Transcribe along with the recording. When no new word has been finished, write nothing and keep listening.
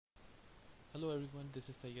Hello everyone, this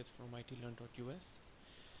is Syed from itlearn.us.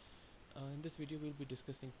 In this video we'll be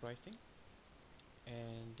discussing pricing,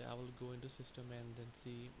 and I will go into system and then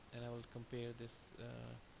see, and I will compare this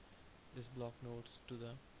block notes to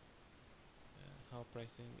the how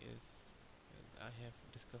pricing is I have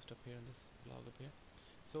discussed up here in this blog up here.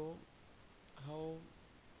 So how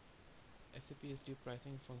SAP SD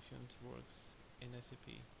pricing functions works in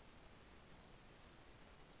SAP.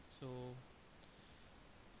 So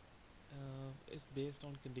it's based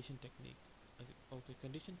on condition technique. Okay,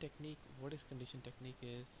 condition technique. What is condition technique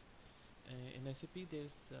is in SAP they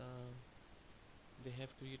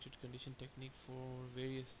have created condition technique for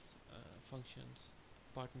various functions: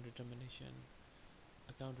 partner determination,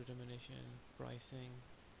 account determination, pricing,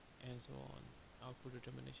 and so on, output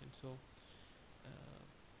determination. Uh,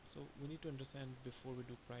 so we need to understand before we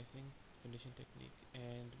do pricing condition technique,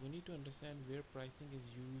 and we need to understand where pricing is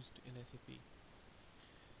used in SAP.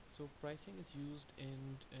 So pricing is used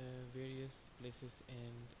in various places: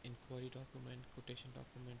 in inquiry document, quotation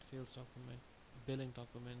document, sales document, billing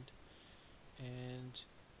document, and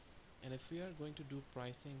if we are going to do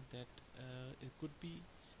pricing, that it could be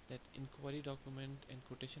that inquiry document and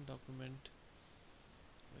quotation document,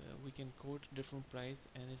 we can quote different price,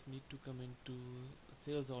 and it need to come into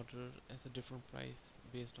sales order as a different price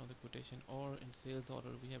based on the quotation, or in sales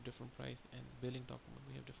order we have different price, and billing document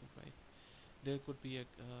we have different price. There could be a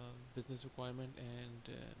business requirement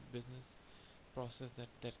and business process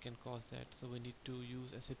that can cause that, so we need to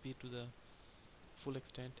use SAP to the full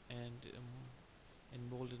extent and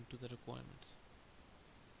mold into the requirements.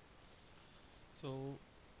 So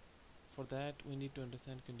for that we need to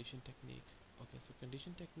understand condition technique. Okay, so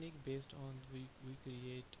condition technique, based on we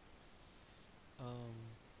create um,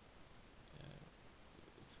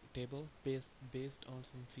 table based on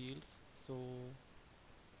some fields. So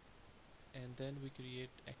and then we create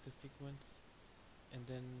access sequence, and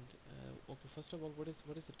then okay, first of all, what is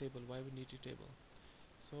a table? Why we need a table?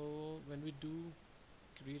 So when we do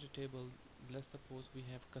create a table, let's suppose we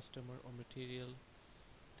have customer or material,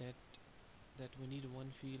 that we need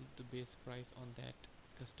one field to base price on. That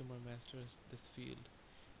customer masters this field,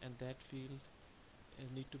 and that field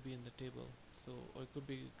need to be in the table. So, or it could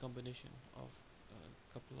be a combination of a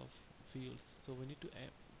couple of fields. So we need to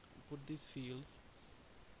put these fields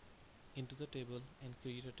into the table and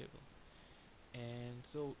create a table, and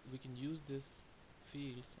so we can use this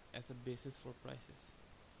fields as a basis for prices,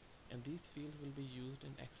 and these fields will be used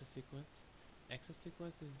in access sequence. Access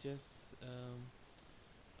sequence is just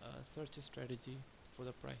a search strategy for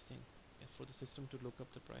the pricing and for the system to look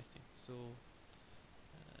up the pricing. So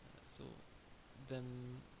then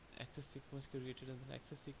access sequence created, and then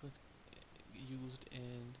access sequence used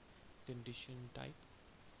in condition type,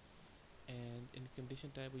 and in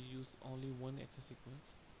condition type we use only one access sequence,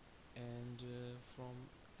 and from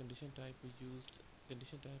condition type we used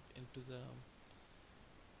condition type into the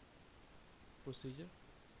procedure.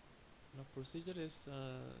 Now procedure is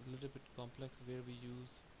a little bit complex, where we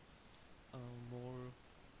use more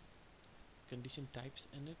condition types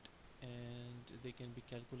in it, and they can be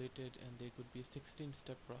calculated, and there could be a 16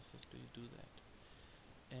 step process to do that.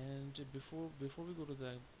 And before we go to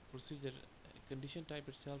the procedure, condition type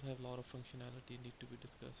itself have a lot of functionality need to be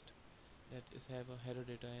discussed. That is have a header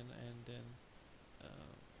data, and then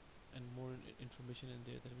uh, and more information in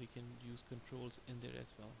there, that we can use controls in there as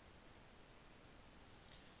well.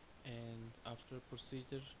 And after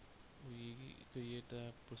procedure we create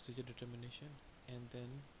a procedure determination, and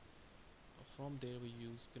then from there we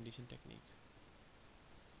use condition technique.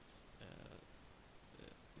 uh,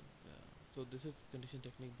 so this is condition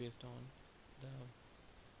technique based on the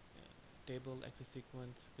table, access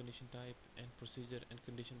sequence, condition type, and procedure, and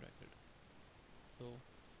condition record. So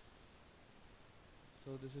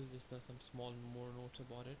so this is just some small more notes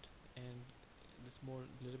about it, and this more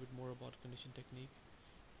little bit more about condition technique,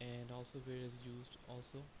 and also where is used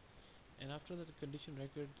also. And after that, the condition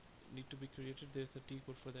record need to be created. There's a T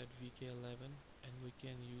code for that, VK11, and we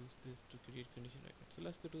can use this to create condition record. So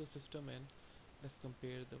let's go to the system and let's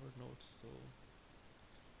compare our nodes. So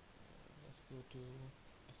let's go to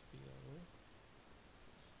SPRO.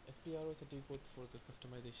 SPRO is a T code for the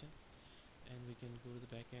customization, and we can go to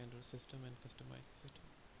the backend or system and customize the system.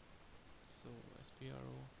 So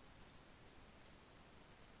SPRO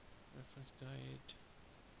reference guide,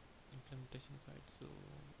 implementation guide. So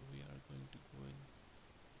we are going to go in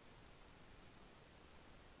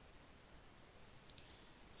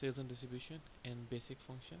sales and distribution and basic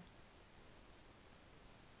function,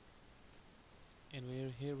 and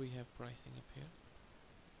here we have pricing up here.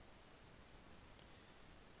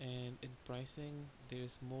 And in pricing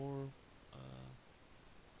there's more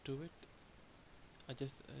to it. I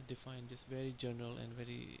just define just very general and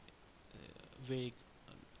very vague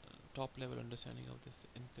top level understanding of this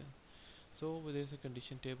income. So there's a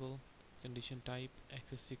condition table, condition type,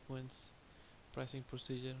 access sequence, pricing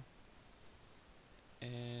procedure,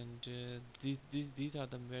 and these are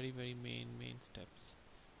the very main steps.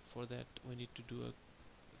 For that we need to do a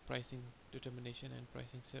pricing determination and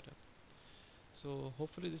pricing setup. So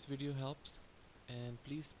hopefully this video helps, and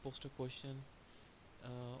please post a question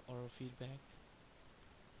or a feedback,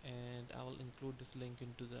 and I will include this link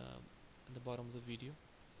into the bottom of the video.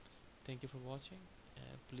 Thank you for watching,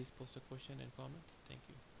 and please post a question and comments. Thank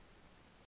you.